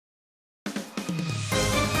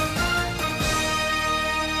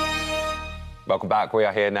Welcome back. We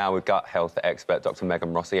are here now with gut health expert Dr.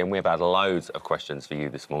 Megan Rossi, and we've had loads of questions for you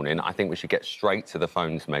this morning. I think we should get straight to the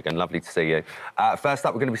phones, Megan. Lovely to see you. First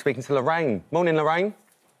up, we're going to be speaking to Lorraine. Morning, Lorraine.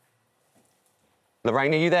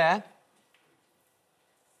 Lorraine, are you there?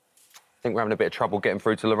 I think we're having a bit of trouble getting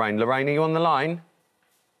through to Lorraine. Lorraine, are you on the line?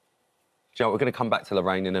 Do you know what, we're going to come back to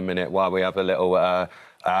Lorraine in a minute while we have a little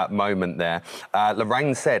moment there.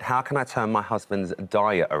 Lorraine said, how can I turn my husband's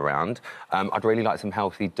diet around? I'd really like some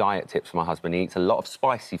healthy diet tips for my husband. He eats a lot of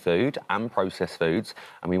spicy food and processed foods,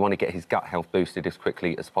 and we want to get his gut health boosted as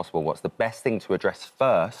quickly as possible. What's the best thing to address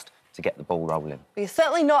first to get the ball rolling? You're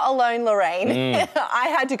certainly not alone, Lorraine. I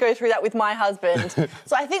had to go through that with my husband.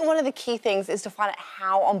 So I think one of the key things is to find out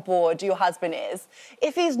how on board your husband is.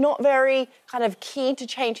 If he's not very kind of keen to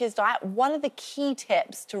change his diet, one of the key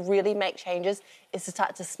tips to really make changes is to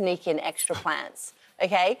start to sneak in extra plants.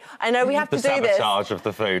 OK? I know we have to do this. The sabotage of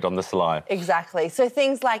the food on the sly. Exactly. So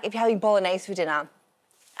things like if you're having bolognese for dinner,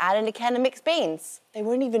 add in a can of mixed beans. They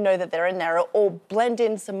won't even know that they're in there, or blend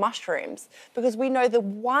in some mushrooms, because we know the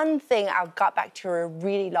one thing our gut bacteria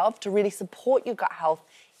really love to really support your gut health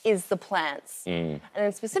is the plants. And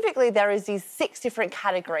then specifically, there is these 6 different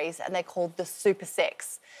categories, and they're called the Super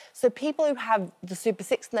 6. So people who have the Super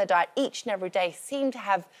 6 in their diet each and every day seem to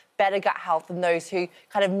have better gut health than those who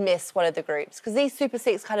kind of miss one of the groups, because these Super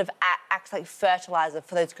 6 kind of act like fertilizer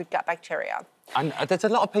for those good gut bacteria. And there's a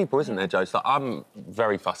lot of people, isn't there, Jo? So I'm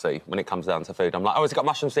very fussy when it comes down to food. I'm like, oh, has it got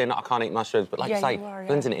mushrooms in? I can't eat mushrooms. But like you say,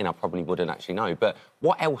 blending it in, I probably wouldn't actually know. But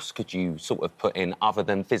what else could you sort of put in other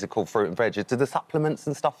than physical fruit and veg? Do the supplements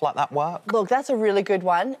and stuff like that work? Look, that's a really good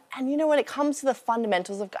one. And, you know, when it comes to the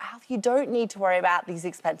fundamentals of gut health, you don't need to worry about these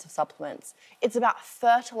expensive supplements. It's about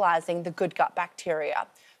fertilising the good gut bacteria.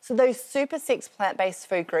 So those Super 6 plant-based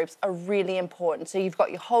food groups are really important. So you've got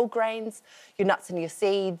your whole grains, your nuts and your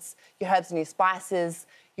seeds, your herbs and your spices,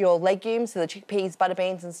 your legumes, so the chickpeas, butter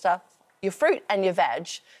beans and stuff, your fruit and your veg.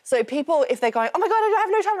 So people, if they're going, oh my God, I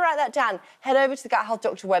have no time to write that down, head over to the Gut Health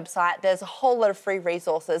Doctor website. There's a whole lot of free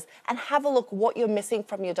resources, and have a look what you're missing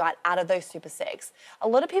from your diet out of those Super 6. A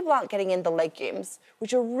lot of people aren't getting in the legumes,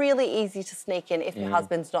 which are really easy to sneak in if your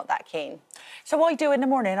husband's not that keen. So what I do in the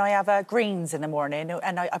morning, I have greens in the morning,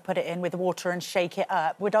 and I put it in with water and shake it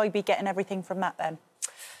up. Would I be getting everything from that then?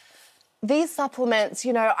 These supplements,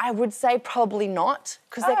 you know, I would say probably not,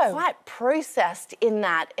 because they're quite processed in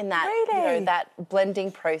that Really? you know, that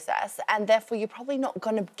blending process, and therefore you're probably not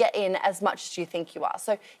going to get in as much as you think you are.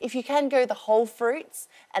 So if you can go the whole fruits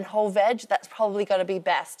and whole veg, that's probably going to be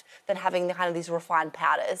best than having the kind of these refined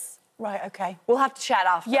powders. Right, OK. We'll have to chat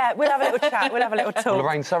after. Yeah, we'll have a little chat. We'll have a little talk. Well,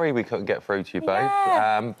 Lorraine, sorry we couldn't get through to you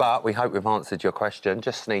both, but we hope we've answered your question.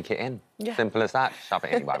 Just sneak it in. Simple as that. Shove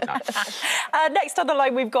it in, you won't know. Next on the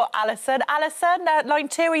line, we've got Alison. Alison, line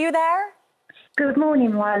 2, are you there? Good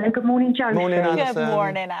morning, Rylan. Good morning, Josie. Morning, Alison. Good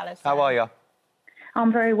morning, Alison. How are you?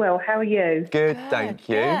 I'm very well. How are you? Good, thank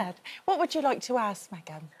you. Good. What would you like to ask,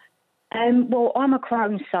 Megan? Well, I'm a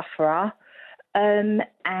Crohn's sufferer,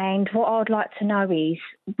 and what I'd like to know is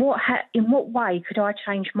in what way could I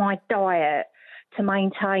change my diet to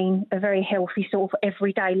maintain a very healthy sort of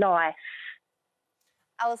everyday life?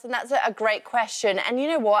 Alison, that's a great question. And you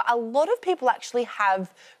know what? A lot of people actually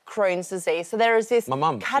have Crohn's disease. So there is this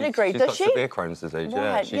category. She's got severe Crohn's disease,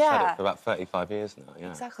 Right, She's had it for about 35 years now,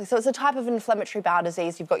 Exactly. So it's a type of inflammatory bowel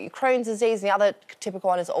disease. You've got your Crohn's disease, and the other typical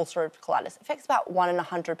one is ulcerative colitis. It affects about 1 in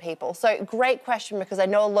 100 people. So great question, because I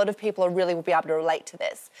know a lot of people really will be able to relate to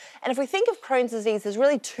this. And if we think of Crohn's disease, there's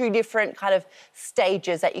really 2 different kind of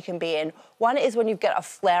stages that you can be in. One is when you get a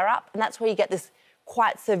flare-up, and that's where you get this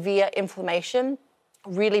quite severe inflammation,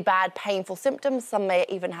 really bad, painful symptoms. Some may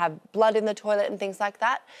even have blood in the toilet and things like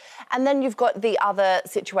that. And then you've got the other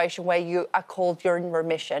situation where you are called you're in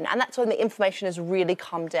remission, and that's when the inflammation has really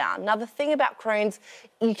come down. Now, the thing about Crohn's,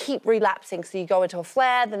 you keep relapsing. So you go into a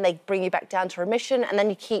flare, then they bring you back down to remission, and then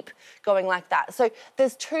you keep going like that. So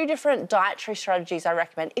there's 2 different dietary strategies I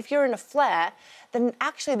recommend. If you're in a flare, then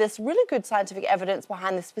actually there's really good scientific evidence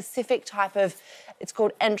behind this specific type of, it's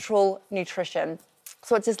called enteral nutrition.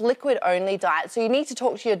 So it's this liquid-only diet. So you need to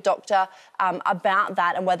talk to your doctor about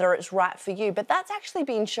that and whether it's right for you. But that's actually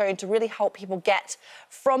been shown to really help people get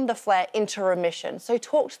from the flare into remission. So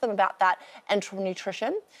talk to them about that enteral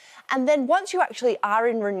nutrition. And then once you actually are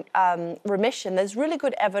in remission, there's really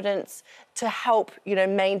good evidence to help, you know,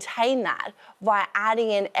 maintain that via adding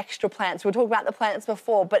in extra plants. We were talking about the plants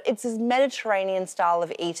before, but it's this Mediterranean style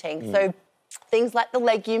of eating. So things like the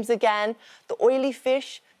legumes again, the oily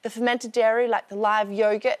fish, the fermented dairy, like the live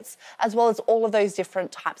yogurts, as well as all of those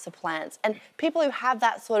different types of plants. And people who have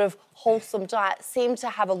that sort of wholesome diet seem to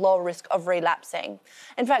have a lower risk of relapsing.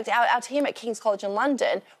 In fact, our team at King's College in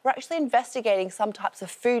London, we're actually investigating some types of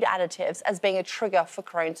food additives as being a trigger for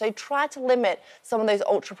Crohn's. So try to limit some of those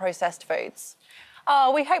ultra-processed foods.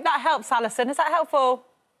 Oh, we hope that helps, Alison. Is that helpful?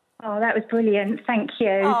 Oh, that was brilliant. Thank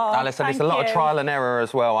you. Oh, Alison, it's a lot of trial and error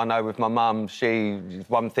as well. I know with my mum,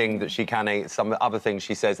 one thing that she can eat, some other things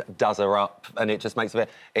she says does her up, and it just makes it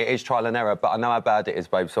is trial and error. But I know how bad it is,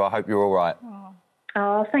 babe, so I hope you're all right.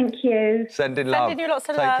 Oh, thank you. Sending love. Sending you lots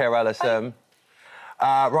of Take love. care, Alison.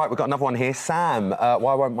 Right, we've got another one here. Sam,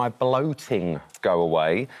 why won't my bloating go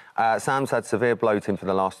away? Sam's had severe bloating for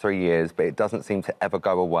the last 3 years, but it doesn't seem to ever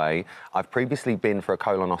go away. I've previously been for a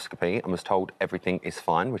colonoscopy and was told everything is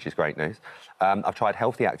fine, which is great news. I've tried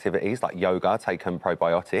healthy activities like yoga, taken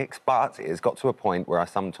probiotics, but it has got to a point where I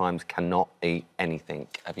sometimes cannot eat anything.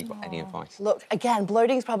 Have you got any advice? Look, again,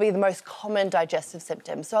 bloating is probably the most common digestive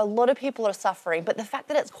symptom. So a lot of people are suffering, but the fact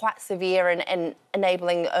that it's quite severe and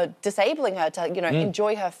disabling her to,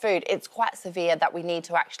 enjoy her food, it's quite severe that we need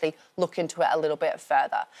to actually look into it a little bit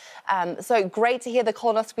further. So great to hear the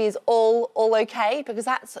colonoscopy is all okay, because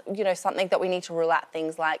that's, something that we need to rule out,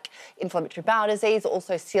 things like inflammatory bowel disease,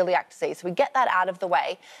 also celiac disease. So we get that out of the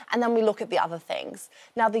way, and then we look at the other things.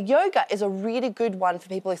 Now, the yoga is a really good one for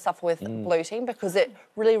people who suffer with bloating, because it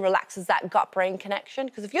really relaxes that gut-brain connection.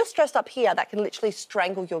 Because if you're stressed up here, that can literally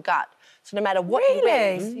strangle your gut. So no matter what you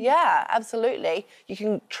eat, yeah, absolutely, you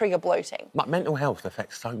can trigger bloating. Like mental health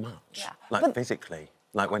affects so much, like physically.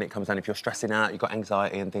 Like when it comes down, if you're stressing out, you've got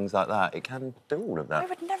anxiety and things like that, it can do all of that. I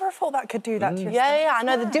would never have thought that could do that to your Yeah, I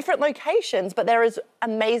know the different locations, but there is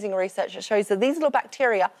amazing research that shows that these little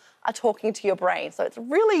bacteria are talking to your brain. So it's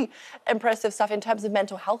really impressive stuff in terms of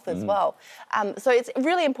mental health as well. So it's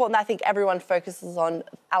really important that I think everyone focuses on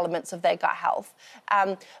elements of their gut health.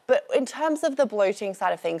 But in terms of the bloating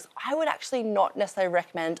side of things, I would actually not necessarily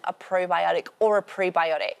recommend a probiotic or a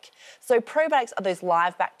prebiotic. So probiotics are those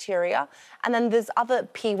live bacteria, and then there's other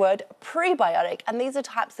P word, prebiotic, and these are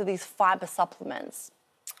types of these fiber supplements.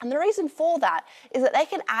 And the reason for that is that they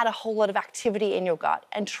can add a whole lot of activity in your gut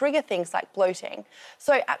and trigger things like bloating.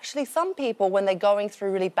 So actually some people, when they're going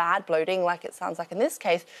through really bad bloating, like it sounds like in this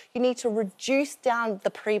case, you need to reduce down the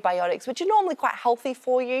prebiotics, which are normally quite healthy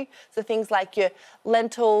for you. So things like your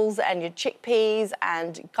lentils and your chickpeas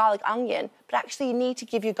and garlic onion, but actually you need to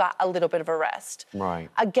give your gut a little bit of a rest. Right.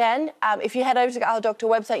 Again, if you head over to our doctor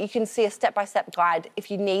website, you can see a step-by-step guide if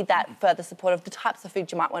you need that further support of the types of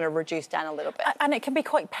food you might want to reduce down a little bit. And it can be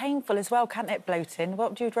quite painful as well, can't it, bloating?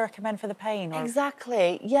 What do you recommend for the pain? Or...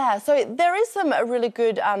 Exactly, yeah. So there is some really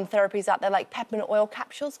good therapies out there, like peppermint oil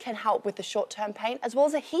capsules can help with the short-term pain, as well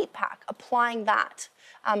as a heat pack. Applying that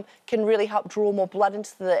can really help draw more blood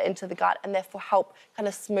into the gut and therefore help kind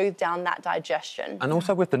of smooth down that digestion. And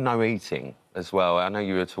also with the no eating as well. I know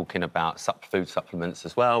you were talking about food supplements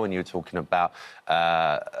as well, and you were talking about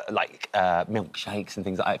milkshakes and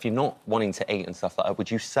things like that. If you're not wanting to eat and stuff like that,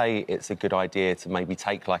 would you say it's a good idea to maybe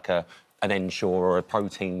take like an Ensure or a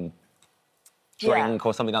protein drink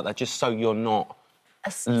or something like that, just so you're not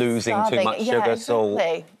losing too much sugar, salt?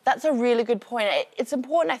 That's a really good point. It's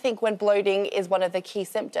important, I think, when bloating is one of the key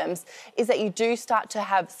symptoms, is that you do start to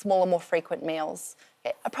have smaller, more frequent meals.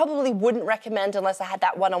 I probably wouldn't recommend, unless I had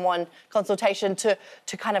that one-on-one consultation, to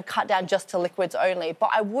kind of cut down just to liquids only. But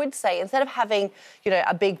I would say, instead of having,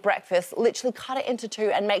 a big breakfast, literally cut it into two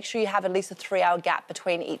and make sure you have at least a 3-hour gap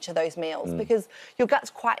between each of those meals, because your gut's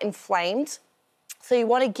quite inflamed. So you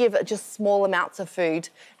want to give just small amounts of food,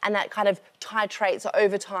 and that kind of titrates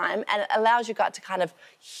over time and it allows your gut to kind of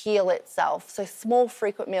heal itself. So small,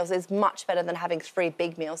 frequent meals is much better than having 3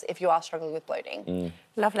 big meals if you are struggling with bloating.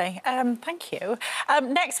 Lovely. Thank you.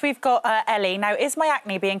 Next, we've got Ellie. Now, is my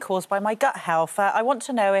acne being caused by my gut health? I want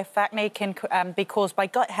to know if acne can be caused by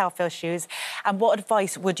gut health issues, and what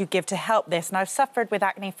advice would you give to help this? And I've suffered with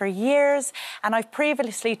acne for years, and I've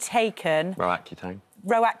previously taken...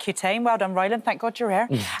 Roaccutane, well done, Ryland, thank God you're here,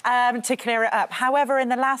 to clear it up. However, in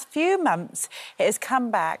the last few months, it has come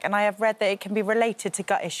back, and I have read that it can be related to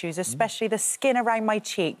gut issues, especially the skin around my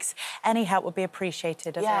cheeks. Any help would be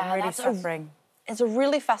appreciated, as I'm really suffering. It's a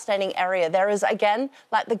really fascinating area. There is, again,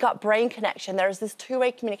 like the gut-brain connection, there is this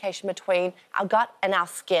two-way communication between our gut and our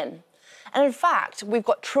skin. And in fact, we've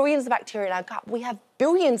got trillions of bacteria in our gut. We have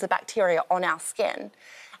billions of bacteria on our skin.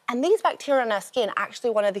 And these bacteria on our skin are actually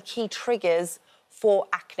one of the key triggers for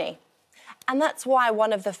acne. And that's why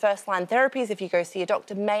one of the first-line therapies, if you go see a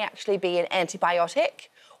doctor, may actually be an antibiotic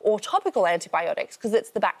or topical antibiotics, because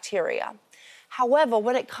it's the bacteria. However,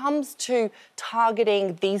 when it comes to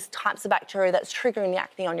targeting these types of bacteria that's triggering the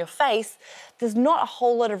acne on your face, there's not a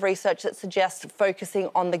whole lot of research that suggests focusing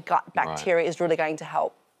on the gut bacteria is really going to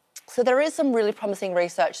help. So there is some really promising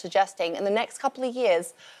research suggesting in the next couple of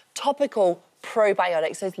years, topical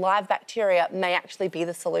probiotics, those live bacteria, may actually be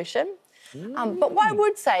the solution. But what I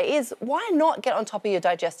would say is, why not get on top of your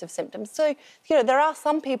digestive symptoms? So, you know, there are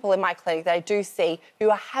some people in my clinic that I do see who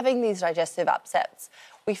are having these digestive upsets.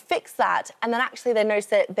 We fix that, and then actually they notice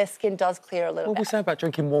that their skin does clear a little What we bit. say about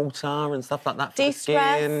drinking water and stuff like that for the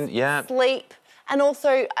De-stress, skin? Yeah. sleep, and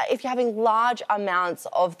also if you're having large amounts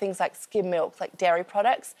of things like skim milk, like dairy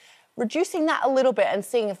products, reducing that a little bit and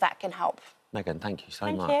seeing if that can help. Megan, thank you so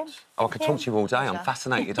Thank much. you. Oh, I could talk to you all day. I'm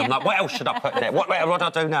fascinated. I'm like, what else should I put in there? What do I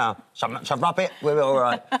do now? Should I rub it? We're all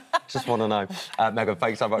right. Just want to know. Megan,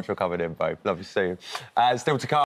 thanks so much for coming in, babe. Love you soon. Still to come.